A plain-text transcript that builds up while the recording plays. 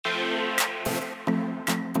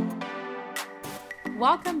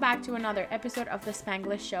Welcome back to another episode of the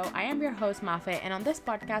Spanglish Show. I am your host, Mafe, and on this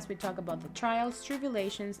podcast, we talk about the trials,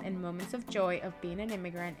 tribulations, and moments of joy of being an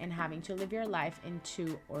immigrant and having to live your life in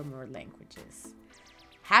 2 or more languages.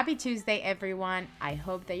 Happy Tuesday, everyone. I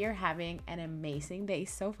hope that you're having an amazing day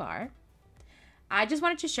so far. I just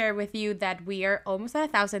wanted to share with you that we are almost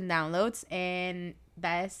at 1,000 downloads, and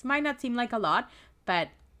this might not seem like a lot, but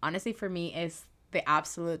honestly, for me, is the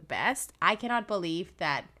absolute best. I cannot believe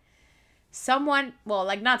that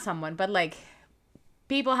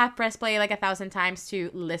people have pressed play 1,000 times to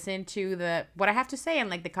listen to what I have to say and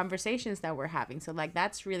the conversations that we're having. So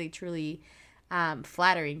that's really, truly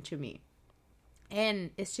flattering to me.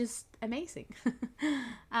 And it's just amazing.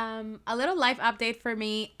 A little life update for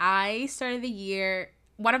me. I started the year.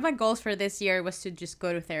 One of my goals for this year was to just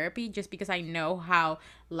go to therapy just because I know how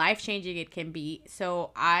life-changing it can be.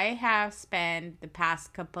 So I have spent the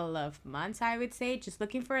past couple of months, I would say, just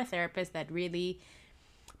looking for a therapist that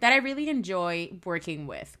I really enjoy working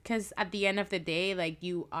with. Because at the end of the day,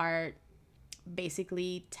 you are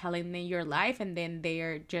basically telling them your life, and then they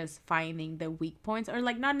are just finding the weak points, or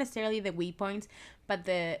not necessarily the weak points, but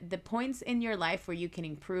the points in your life where you can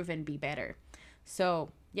improve and be better.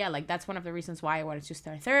 So yeah, that's one of the reasons why I wanted to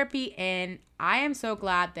start therapy. And I am so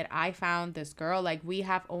glad that I found this girl. We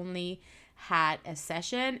have only had a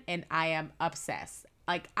session and I am obsessed,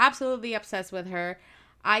 absolutely obsessed with her.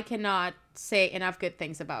 I cannot say enough good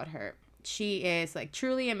things about her. She is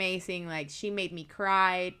truly amazing. She made me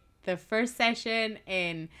cry the first session,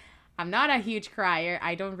 and I'm not a huge crier.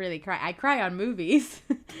 I don't really cry. I cry on movies,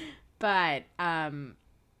 but I'm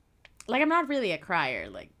not really a crier.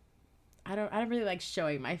 I don't really like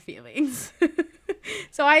showing my feelings.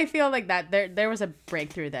 So I feel that there was a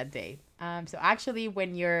breakthrough that day. So actually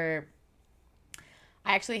I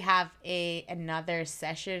actually have another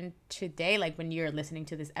session today. When you're listening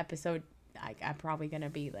to this episode, I'm probably going to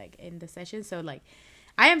be in the session. So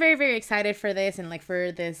I am very, very excited for this and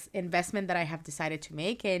for this investment that I have decided to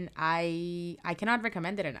make. And I cannot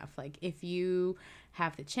recommend it enough. If you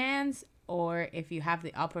have the chance, or if you have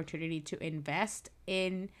the opportunity to invest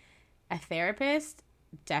in a therapist,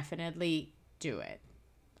 definitely do it.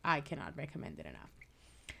 I cannot recommend it enough.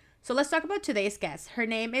 So let's talk about today's guest. Her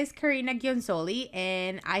name is CARINA GHIONZOLI,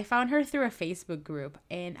 and I found her through a Facebook group,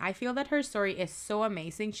 and I feel that her story is so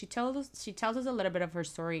amazing. She tells us a little bit of her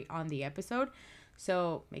story on the episode,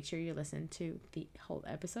 so make sure you listen to the whole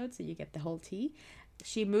episode so you get the whole tea.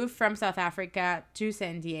 She moved from South Africa to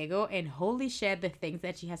San Diego, and holy shit, the things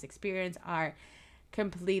that she has experienced are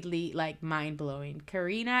completely mind-blowing.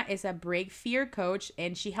 CARINA is a break fear coach,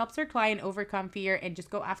 and she helps her client overcome fear and just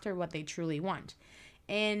go after what they truly want.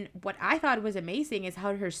 And what I thought was amazing is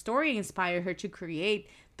how her story inspired her to create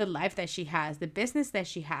the life that she has, the business that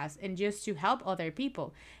she has, and just to help other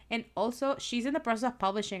people. And also, she's in the process of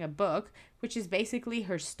publishing a book, which is basically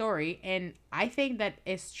her story. And I think that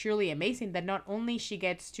it's truly amazing that not only she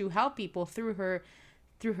gets to help people through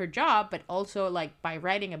her job, but also by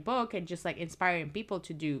writing a book and just inspiring people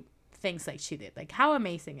to do things like she did. How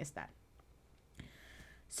amazing is that?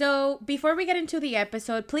 So before we get into the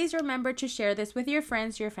episode, please remember to share this with your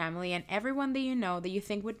friends, your family, and everyone that you know that you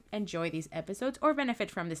think would enjoy these episodes or benefit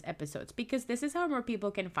from these episodes, because this is how more people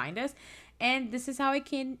can find us, and this is how I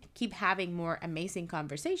can keep having more amazing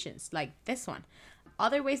conversations like this one.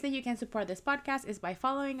 Other ways that you can support this podcast is by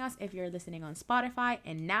following us if you're listening on Spotify,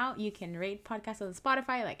 and now you can rate podcasts on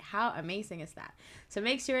Spotify. How amazing is that? So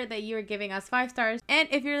make sure that you're giving us 5 stars. And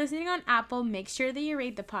if you're listening on Apple, make sure that you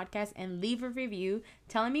rate the podcast and leave a review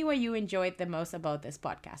telling me what you enjoyed the most about this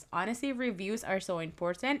podcast. Honestly, reviews are so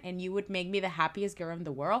important, and you would make me the happiest girl in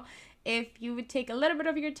the world if you would take a little bit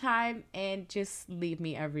of your time and just leave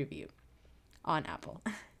me a review on Apple.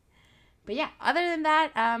 But yeah, other than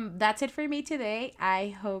that, that's it for me today.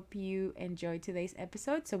 I hope you enjoyed today's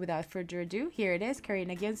episode. So without further ado, here it is,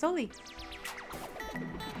 CARINA GHIONZOLI.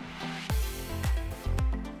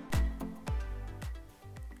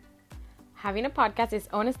 Having a podcast is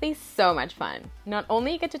honestly so much fun. Not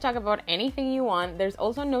only you get to talk about anything you want, there's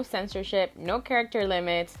also no censorship, no character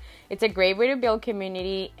limits. It's a great way to build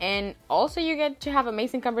community, and also you get to have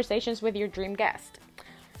amazing conversations with your dream guest.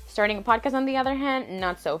 Starting a podcast, on the other hand,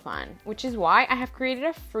 not so fun, which is why I have created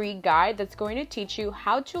a free guide that's going to teach you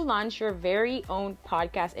how to launch your very own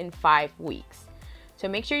podcast in 5 weeks. So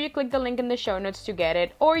make sure you click the link in the show notes to get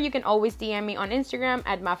it, or you can always DM me on Instagram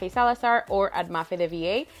at Mafe Salazar or at Mafe the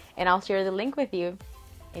VA, and I'll share the link with you.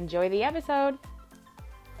 Enjoy the episode.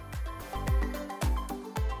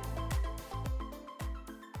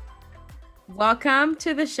 Welcome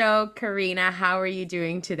to the show, CARINA. How are you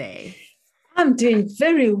doing today? I'm doing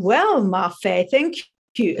very well, Mafe. Thank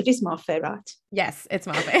you. It is Mafe, right? Yes, it's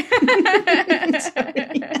Mafe.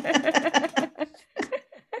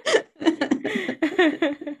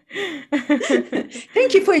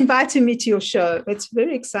 Thank you for inviting me to your show. It's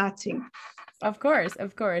very exciting. Of course,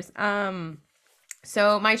 of course.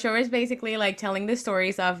 So my show is basically like telling the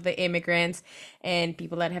stories of the immigrants and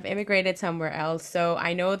people that have immigrated somewhere else. So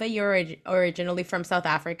I know that you're originally from South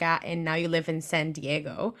Africa and now you live in San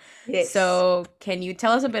Diego. Yes. So can you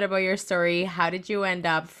tell us a bit about your story? How did you end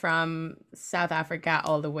up from South Africa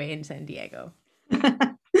all the way in San Diego?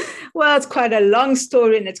 Well, it's quite a long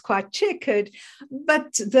story and it's quite checkered,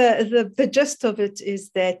 but the gist of it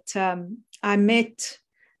is that I met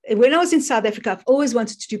when I was in South Africa. I've always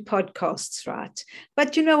wanted to do podcasts, right?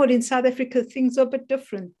 But you know what? In South Africa, things are a bit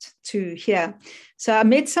different to here. So I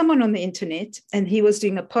met someone on the internet, and he was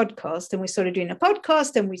doing a podcast, and we started doing a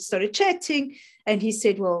podcast, and we started chatting. And he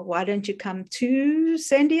said, "Well, why don't you come to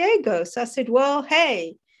San Diego?" So I said, "Well,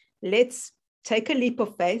 hey, let's take a leap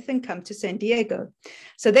of faith and come to San Diego."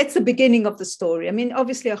 So that's the beginning of the story. I mean,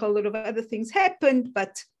 obviously a whole lot of other things happened,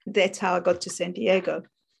 but that's how I got to San Diego.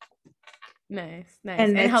 Nice, nice.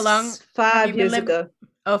 And how long? 5 years ago.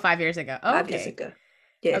 Oh, 5 years ago. Oh, 5 years ago.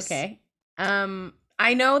 Yes. Okay.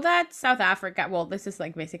 I know that South Africa, well, this is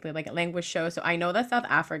like basically like a language show. So I know that South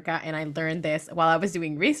Africa, and I learned this while I was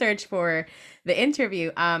doing research for the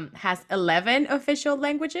interview, has 11 official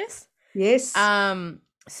languages. Yes.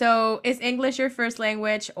 So is English your first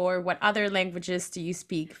language, or what other languages do you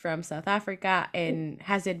speak from South Africa? And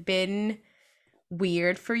has it been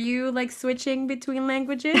weird for you, like switching between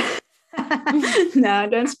languages? No, I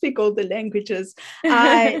don't speak all the languages.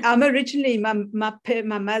 I'm originally, my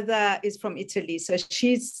mother is from Italy, so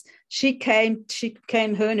she came,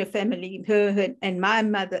 her and her family, her and my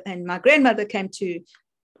mother and my grandmother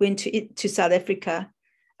went to South Africa.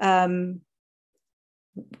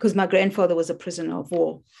 Because my grandfather was a prisoner of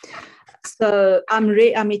war. So I'm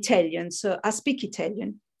Italian, so I speak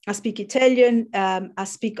Italian. I speak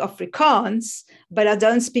Afrikaans, but I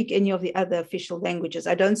don't speak any of the other official languages.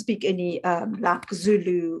 I don't speak any like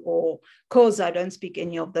Zulu or Xhosa. I don't speak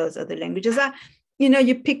any of those other languages.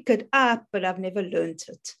 You pick it up, but I've never learned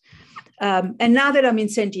it. And now that I'm in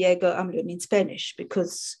San Diego, I'm learning Spanish,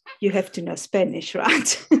 because you have to know Spanish,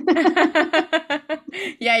 right?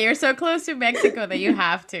 Yeah, you're so close to Mexico that you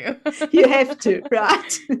have to. You have to,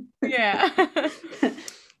 right? Yeah.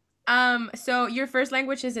 So your first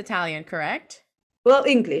language is Italian, correct? Well,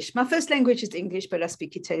 English. My first language is English, but I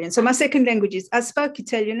speak Italian. So my second language is, I spoke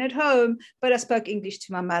Italian at home, but I spoke English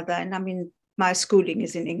to my mother, and I mean, my schooling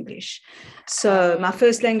is in English. So my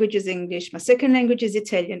first language is English. My second language is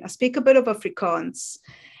Italian. I speak a bit of Afrikaans,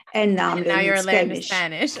 and now I'm learning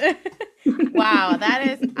Spanish. Wow, that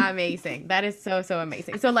is amazing. That is so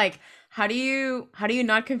amazing. So like, how do you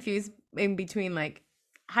not confuse in between, like,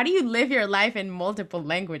 how do you live your life in multiple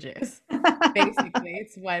languages? Basically,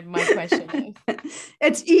 it's what my question is.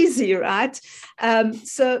 It's easy, right?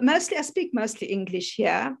 So I speak mostly English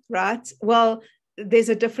here, right? Well, there's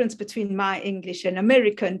a difference between my English and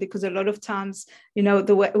American, because a lot of times,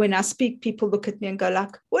 the way when I speak, people look at me and go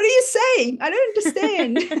like, "What are you saying? I don't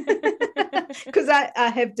understand." Because I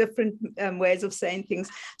have different ways of saying things.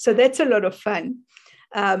 So that's a lot of fun.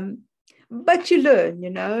 But you learn,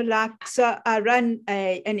 so I run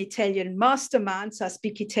an Italian mastermind, so I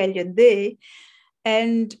speak Italian there.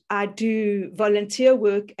 And I do volunteer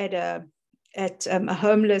work at a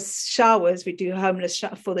homeless showers. We do homeless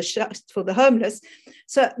for the homeless.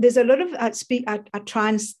 So there's a lot of I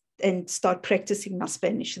try and start practicing my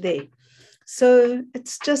Spanish there. So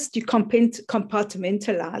it's just you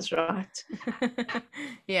compartmentalize, right?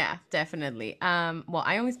 Yeah, definitely. Well,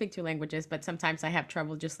 I only speak 2 languages, but sometimes I have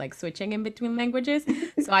trouble just like switching in between languages.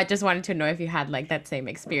 So I just wanted to know if you had like that same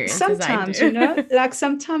experience. Sometimes, as I do. like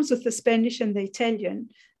sometimes with the Spanish and the Italian,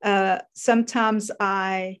 sometimes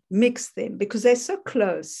I mix them because they're so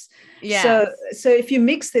close. Yeah. So if you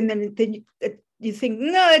mix them, then you think,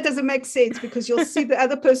 no, it doesn't make sense, because you'll see the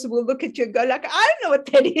other person will look at you and go like, I don't know what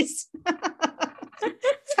that is.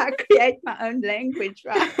 So I create my own language,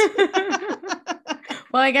 right?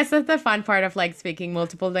 Well, I guess that's the fun part of like speaking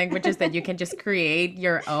multiple languages, that you can just create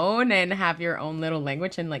your own and have your own little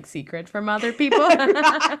language and like secret from other people.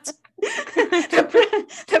 Right.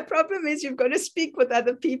 The problem is you've got to speak with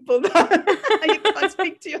other people. You can't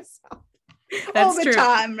speak to yourself. That's all the true.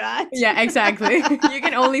 Time, right? Yeah, exactly. You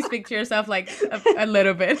can only speak to yourself like a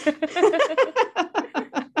little bit.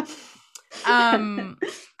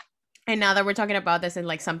 And now that we're talking about this, and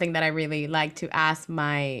like something that I really like to ask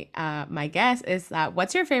my my guests is that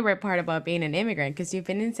what's your favorite part about being an immigrant? Because you've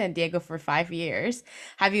been in San Diego for 5 years.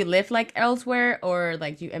 Have you lived like elsewhere, or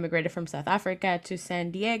like you immigrated from South Africa to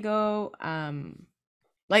San Diego?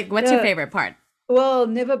 Like what's your No, favorite part? well,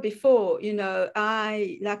 never before. Like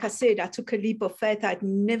I said, I took a leap of faith. I'd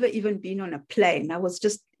never even been on a plane. I was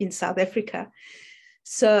just in South Africa.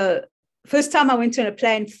 So, first time I went on a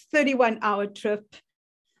plane, 31-hour trip.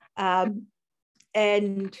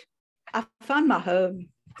 And I found my home.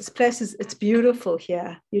 This place it's beautiful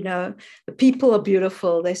here. The people are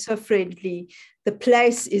beautiful. They're so friendly. The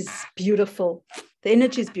place is beautiful. The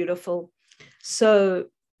energy is beautiful. So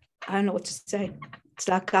I don't know what to say. It's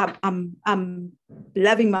like I'm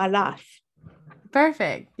loving my life.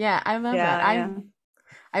 Perfect. Yeah, I love that. Yeah, yeah.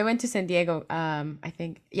 I went to San Diego, I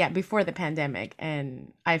think, yeah, before the pandemic,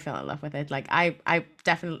 and I fell in love with it. Like I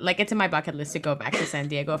definitely like it's in my bucket list to go back to San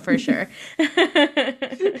Diego for sure.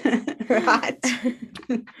 Right.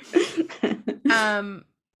 um,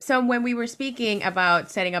 so when we were speaking about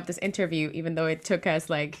setting up this interview, even though it took us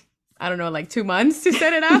like, I don't know, like 2 months to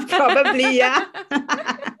set it up. Probably, yeah.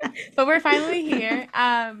 But we're finally here.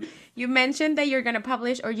 You mentioned that you're gonna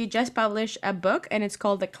publish, or you just published a book, and it's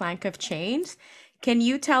called The Clank of Chains. Can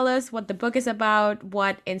you tell us what the book is about?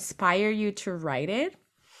 What inspired you to write it?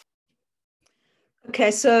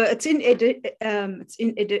 Okay, so it's in editing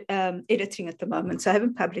at the moment, so I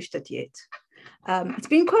haven't published it yet. It's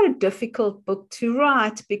been quite a difficult book to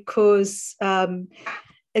write because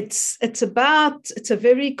it's a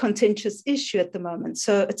very contentious issue at the moment.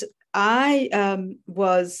 So I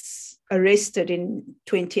was arrested in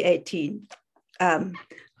 2018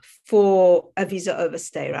 for a visa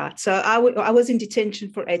overstay, right? So I was in detention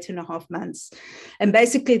for 8.5 months. And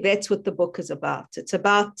basically that's what the book is about. It's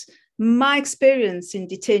about my experience in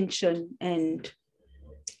detention and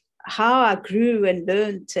how I grew and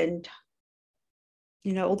learned and,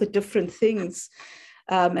 all the different things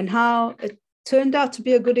and how it turned out to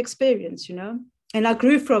be a good experience, and I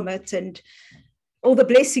grew from it and all the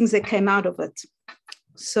blessings that came out of it.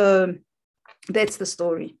 So that's the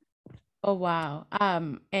story. Oh wow.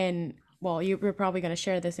 And well, you're probably gonna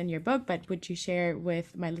share this in your book, but would you share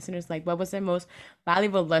with my listeners like what was the most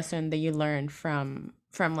valuable lesson that you learned from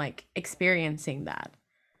like experiencing that?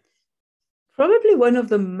 Probably one of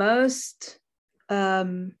the most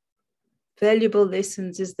valuable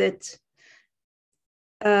lessons is that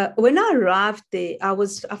when I arrived there, I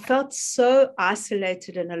felt so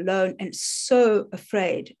isolated and alone and so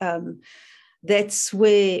afraid. That's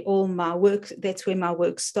where my work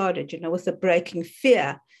started, with the breaking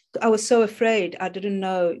fear. I was so afraid. I didn't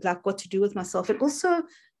know like what to do with myself. And also,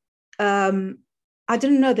 I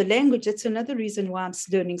didn't know the language. That's another reason why I'm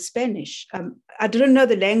learning Spanish. I didn't know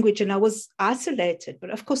the language and I was isolated,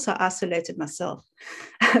 but of course I isolated myself,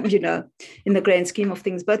 in the grand scheme of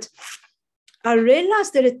things. But I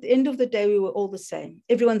realized that at the end of the day, we were all the same.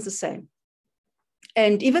 Everyone's the same.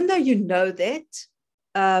 And even though that,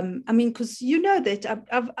 because that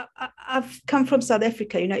I've come from South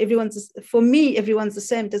Africa. For me, everyone's the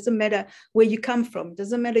same. It doesn't matter where you come from. It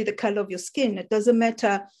doesn't matter the color of your skin. It doesn't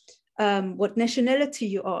matter what nationality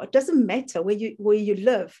you are. It doesn't matter where you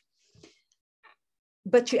live.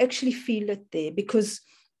 But you actually feel it there because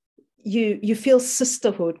you feel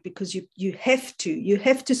sisterhood because you have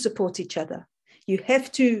to support each other. You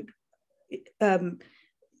have to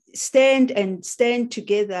stand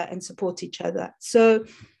together and support each other. So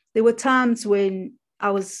there were times when I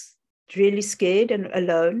was really scared and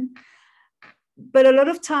alone, but a lot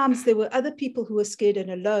of times there were other people who were scared and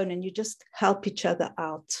alone, and you just help each other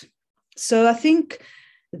out. So I think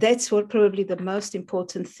that's what probably the most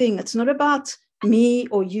important thing. It's not about me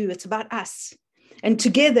or you, it's about us. And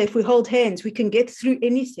together, if we hold hands, we can get through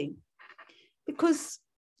anything because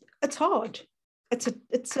it's hard.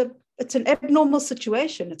 It's an abnormal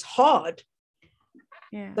situation. It's hard,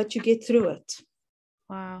 Yeah. but you get through it.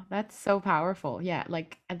 Wow, that's so powerful. Yeah,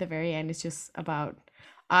 like at the very end, it's just about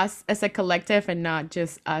us as a collective and not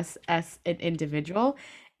just us as an individual.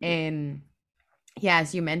 And yeah,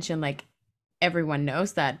 as you mentioned, like everyone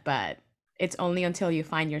knows that, but it's only until you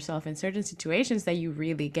find yourself in certain situations that you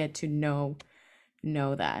really get to know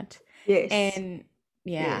that. Yes, And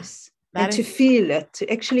yeah, yes. that And to is feel it,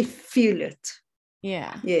 to actually feel it.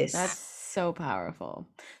 yeah, that's Yes. so powerful.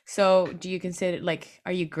 So, do you consider like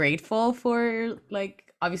are you grateful for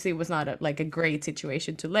like obviously it was not like a great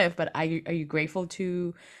situation to live, but are you grateful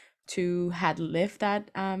to had lived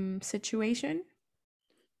that situation?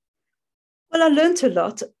 Well, I learned a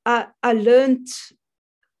lot. I learned.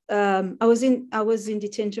 I was in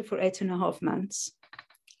detention for 8.5 months.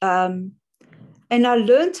 Um, And I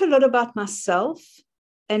learned a lot about myself,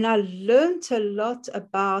 and I learned a lot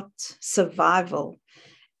about survival.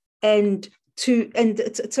 And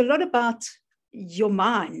it's a lot about your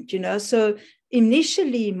mind, So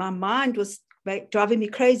initially, my mind was driving me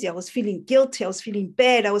crazy. I was feeling guilty. I was feeling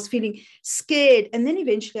bad. I was feeling scared. And then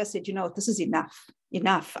eventually I said, what, this is enough.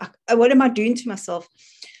 What am I doing to myself?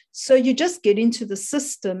 So you just get into the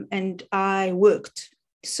system, and I worked.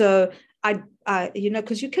 So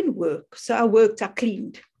because you can work. So I worked, I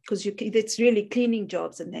cleaned, because it's really cleaning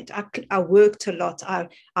jobs and that. I worked a lot.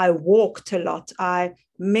 I walked a lot. I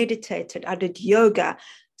meditated. I did yoga.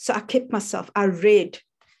 So I kept myself. I read.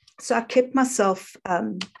 So I kept myself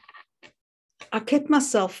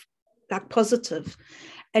like positive,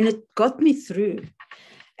 and it got me through.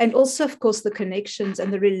 And also, of course, the connections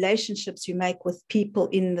and the relationships you make with people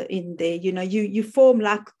in there. You form,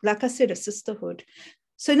 like I said, a sisterhood.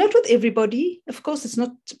 So not with everybody, of course, it's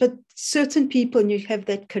not, but certain people, and you have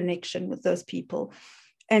that connection with those people,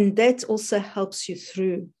 and that also helps you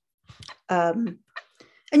through. And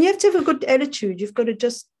you have to have a good attitude. You've got to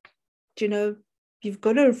just, you've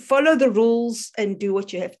got to follow the rules and do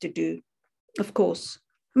what you have to do. Of course,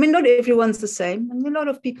 I mean, not everyone's the same, and a lot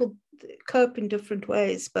of people cope in different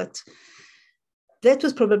ways, but that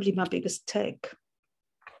was probably my biggest take.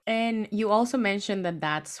 And you also mentioned that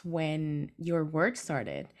that's when your work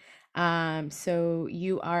started. So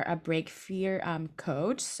you are a break fear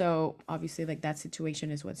coach. So obviously, like, that situation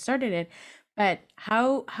is what started it. But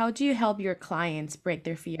how do you help your clients break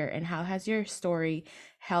their fear, and how has your story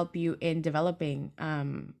helped you in developing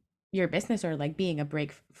your business, or like being a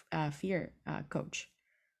break fear coach?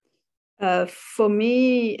 For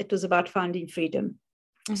me, it was about finding freedom.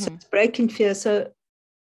 So Mm-hmm. it's breaking fear. So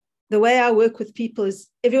the way I work with people is,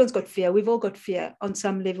 everyone's got fear. We've all got fear on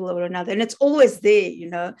some level or another. And it's always there,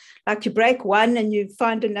 like you break one and you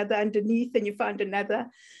find another underneath, and you find another.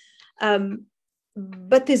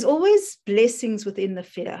 But there's always blessings within the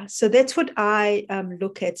fear. So that's what I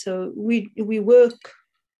look at. So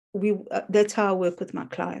that's how I work with my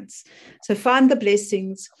clients. So find the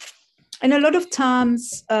blessings. And a lot of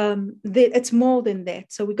times it's more than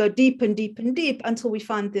that. So we go deep and deep and deep until we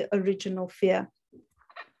find the original fear.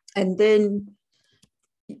 And then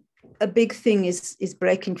a big thing is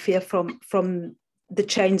breaking fear from the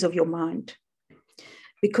chains of your mind,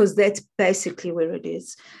 because that's basically where it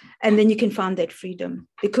is. And then you can find that freedom,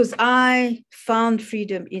 because I found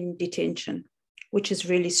freedom in detention, which is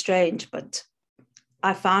really strange, but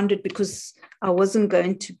I found it because I wasn't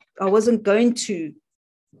going to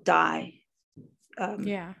die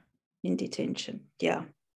Yeah. in detention. Yeah.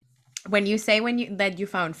 When you say that you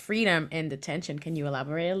found freedom in detention, can you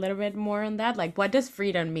elaborate a little bit more on that? Like, what does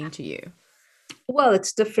freedom mean to you? Well,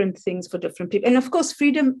 it's different things for different people, and of course,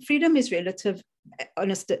 freedom is relative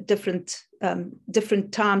on different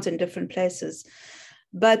times and different places.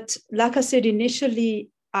 But like I said, initially,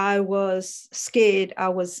 I was scared. I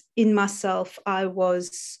was in myself. I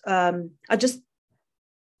just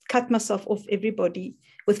cut myself off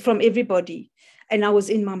from everybody. And I was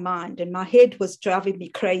in my mind, and my head was driving me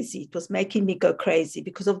crazy. It was making me go crazy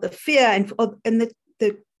because of the fear and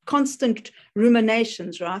the constant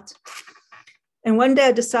ruminations, right? And one day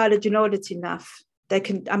I decided, you know what, it's enough. I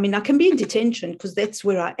can be in detention because that's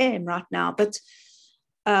where I am right now. But,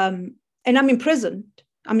 and I'm imprisoned,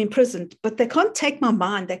 but they can't take my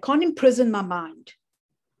mind. They can't imprison my mind.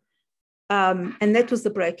 And that was the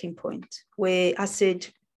breaking point where I said,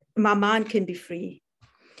 my mind can be free.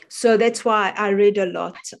 So that's why I read a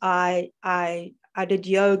lot. I did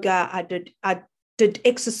yoga. I did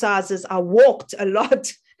exercises. I walked a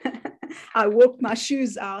lot. I walked my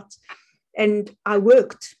shoes out, and I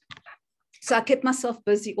worked. So I kept myself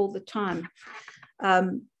busy all the time.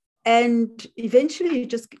 And eventually you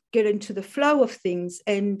just get into the flow of things,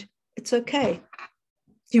 and it's okay.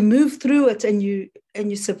 You move through it, and you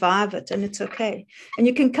survive it, and it's okay. And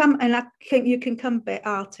you can come back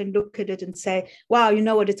out and look at it and say, wow, you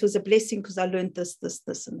know what, it was a blessing because I learned this,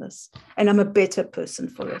 and this, and I'm a better person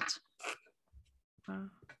for it. Wow,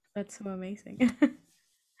 that's so amazing. That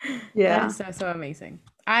Yeah. is so amazing.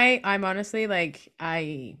 I'm honestly like,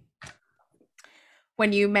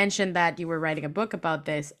 when you mentioned that you were writing a book about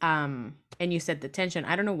this, and you said detention,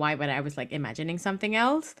 I don't know why, but I was like imagining something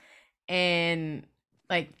else, and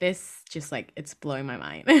like this just like it's blowing my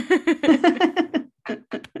mind.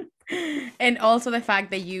 And also the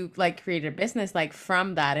fact that you like created a business like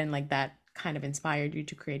from that, and like that kind of inspired you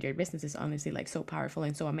to create your business, is honestly like so powerful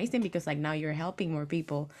and so amazing, because like now you're helping more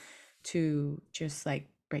people to just like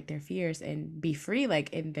break their fears and be free,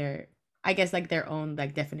 like in their, I guess, like their own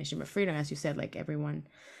like definition of freedom. As you said, like everyone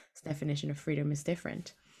definition of freedom is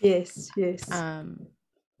different. Yes.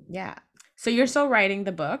 Yeah. So you're still writing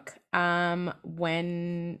the book.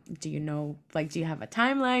 When do you know, like, do you have a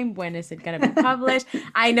timeline? When is it gonna be published?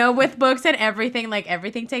 I know with books and everything, like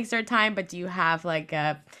everything takes their time, but do you have like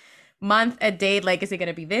a month, a date? Like, is it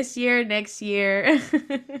gonna be this year, next year?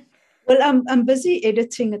 Well, I'm busy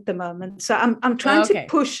editing at the moment, so I'm trying to Okay.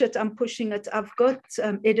 push it. I'm pushing it. I've got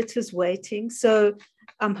editors waiting, so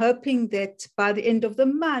I'm hoping that by the end of the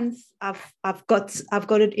month, I've got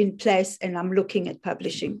it in place, and I'm looking at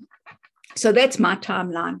publishing. So that's my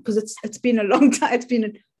timeline, because it's been a long time.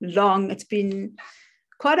 It's been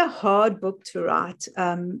quite a hard book to write,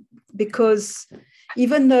 because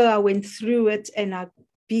even though I went through it and I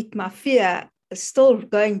beat my fear, still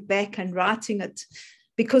going back and writing it,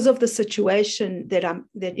 because of the situation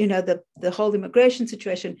the whole immigration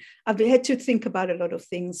situation, I've had to think about a lot of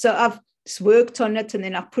things. So I've worked on it, and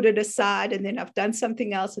then I've put it aside, and then I've done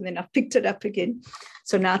something else, and then I've picked it up again.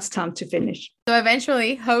 So now it's time to finish. So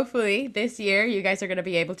eventually, hopefully this year, you guys are going to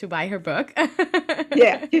be able to buy her book.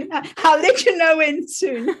 Yeah, I'll let you know when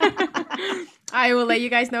soon. I will let you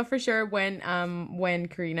guys know for sure when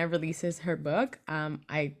Carina releases her book.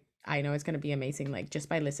 I know it's going to be amazing, like just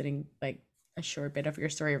by listening like a short bit of your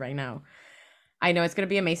story right now. I know it's going to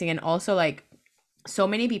be amazing, and also like so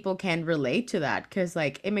many people can relate to that, cuz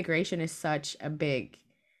like immigration is such a big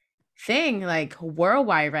thing like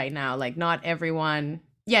worldwide right now. Like not everyone,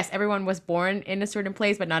 yes, everyone was born in a certain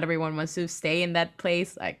place, but not everyone wants to stay in that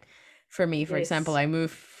place. Like for me, for example, Yes. I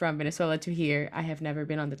moved from Venezuela to here. I have never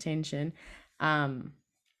been on detention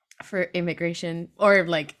for immigration or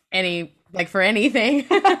like any, like for anything.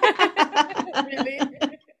 Really.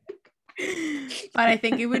 But I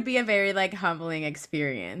think it would be a very like humbling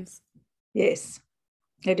experience. Yes,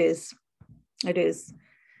 it is. It is.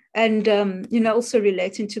 And also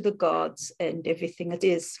relating to the gods and everything. It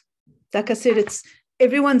is, like I said, it's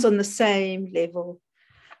everyone's on the same level.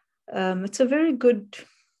 It's a very good.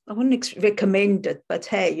 I wouldn't recommend it, but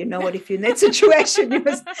hey, you know what? If you're in that situation, you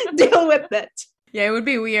must deal with it. Yeah, it would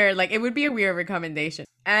be weird. Like it would be a weird recommendation.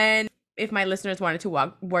 And if my listeners wanted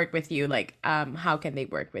to work with you, like how can they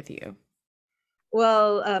work with you?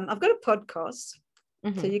 Well, I've got a podcast, so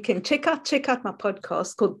Mm-hmm. you can check out my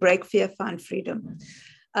podcast called Break Fear, Find Freedom.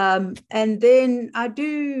 And then I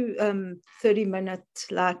do 30-minute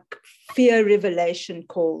like fear revelation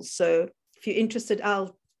calls. So if you're interested,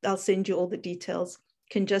 I'll send you all the details.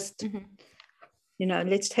 You can just,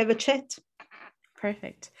 let's have a chat.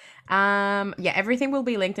 Perfect. Yeah, everything will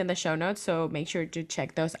be linked in the show notes, so make sure to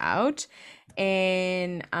check those out.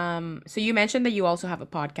 And so you mentioned that you also have a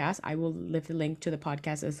podcast. I will leave the link to the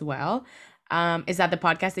podcast as well. Is that the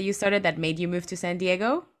podcast that you started that made you move to San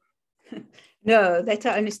Diego? No, that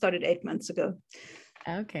I only started 8 months ago.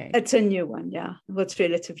 Okay. It's a new one, yeah. It's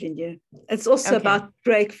relatively new. It's also Okay. about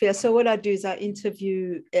break fear. So what I do is I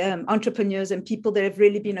interview entrepreneurs and people that have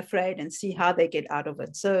really been afraid and see how they get out of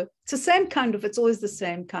it. So it's the same kind of, it's always the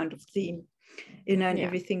same kind of theme, in Yeah.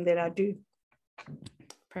 everything that I do.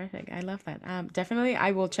 Perfect. I love that. Definitely,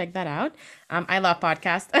 I will check that out. I love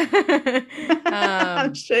podcasts.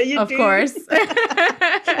 I'm sure you of do. course.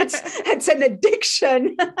 it's an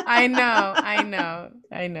addiction. I know.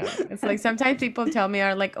 It's like sometimes people tell me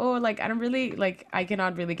are like, oh, like I don't really like I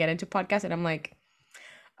cannot really get into podcasts, and I'm like,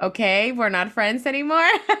 okay, we're not friends anymore.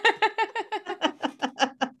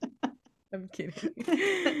 I'm kidding.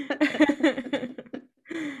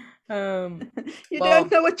 You Well,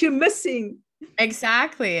 don't know what you're missing,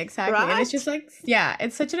 exactly. And it's just right? like, yeah,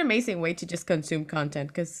 it's such an amazing way to just consume content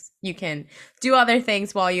because you can do other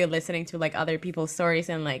things while you're listening to like other people's stories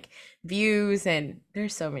and like views. And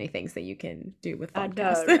there's so many things that you can do with I know,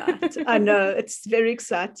 podcasts. right? I know. It's very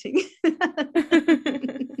exciting.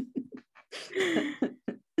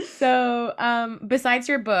 So, besides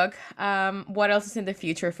your book, what else is in the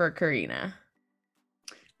future for Carina?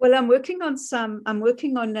 Well, I'm working on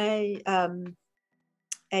a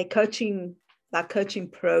coaching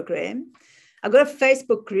program. I've got a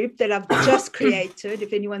Facebook group that I've just created.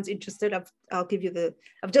 If anyone's interested, I'll give you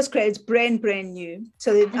I've just created. It's brand new.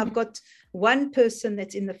 So I've got one person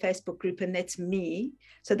that's in the Facebook group, and that's me.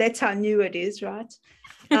 So that's how new it is, right?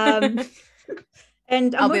 And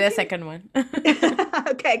I'll be the second one.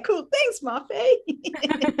 Okay, cool. Thanks, Marfie.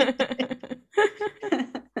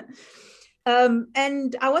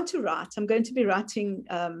 And I want to write. I'm going to be writing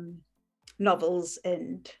novels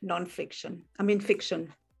and nonfiction. I mean,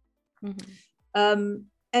 fiction. Mm-hmm.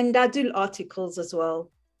 And I do articles as well.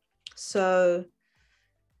 So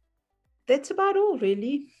that's about all,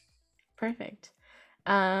 really. Perfect.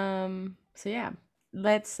 So yeah,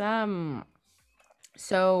 let's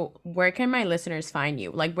So where can my listeners find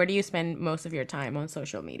you? Like, where do you spend most of your time on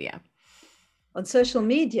social media? On social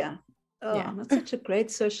media. Oh, Yeah. I'm not such a great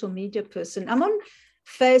social media person. I'm on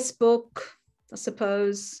Facebook, I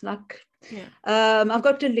suppose. Like, Yeah. I've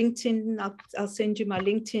got a LinkedIn. I'll send you my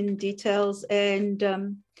LinkedIn details. And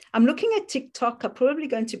I'm looking at TikTok. I'm probably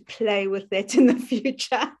going to play with that in the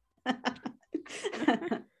future.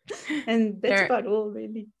 And that's There. about all,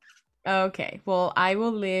 really. Okay. Well, I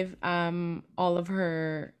will leave all of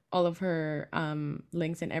her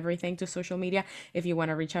links and everything to social media. If you want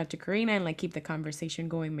to reach out to Karina and like keep the conversation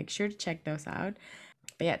going, make sure to check those out.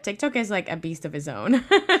 But yeah, TikTok is like a beast of its own.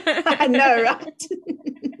 I know, right?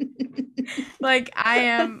 Like I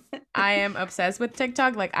am obsessed with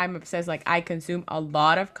TikTok. Like I'm obsessed, like I consume a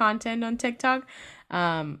lot of content on TikTok.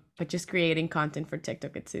 But just creating content for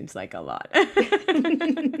TikTok, it seems like a lot.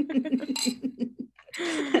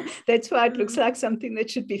 That's why it looks like something that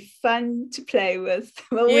should be fun to play with.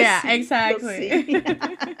 Well, we'll Yeah, see. We'll exactly. see.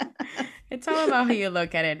 It's all about how you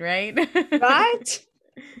look at it, right? Right?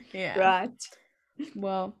 Yeah. Right.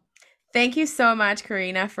 Well, thank you so much,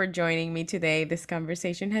 Karina, for joining me today. This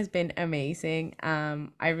conversation has been amazing.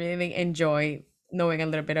 I really enjoy knowing a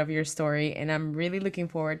little bit of your story, and I'm really looking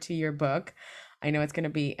forward to your book. I know it's going to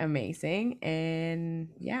be amazing. And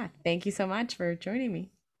yeah, thank you so much for joining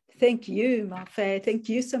me. Thank you, Marfe. Thank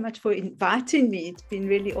you so much for inviting me. It's been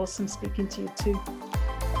really awesome speaking to you too.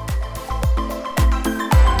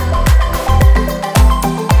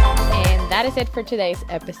 That is it for today's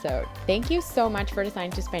episode. Thank you so much for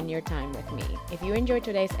deciding to spend your time with me. If you enjoyed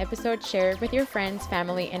today's episode, share it with your friends,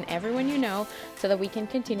 family, and everyone you know so that we can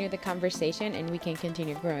continue the conversation and we can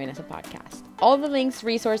continue growing as a podcast. All the links,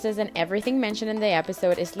 resources, and everything mentioned in the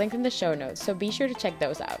episode is linked in the show notes, so be sure to check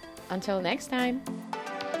those out. Until next time.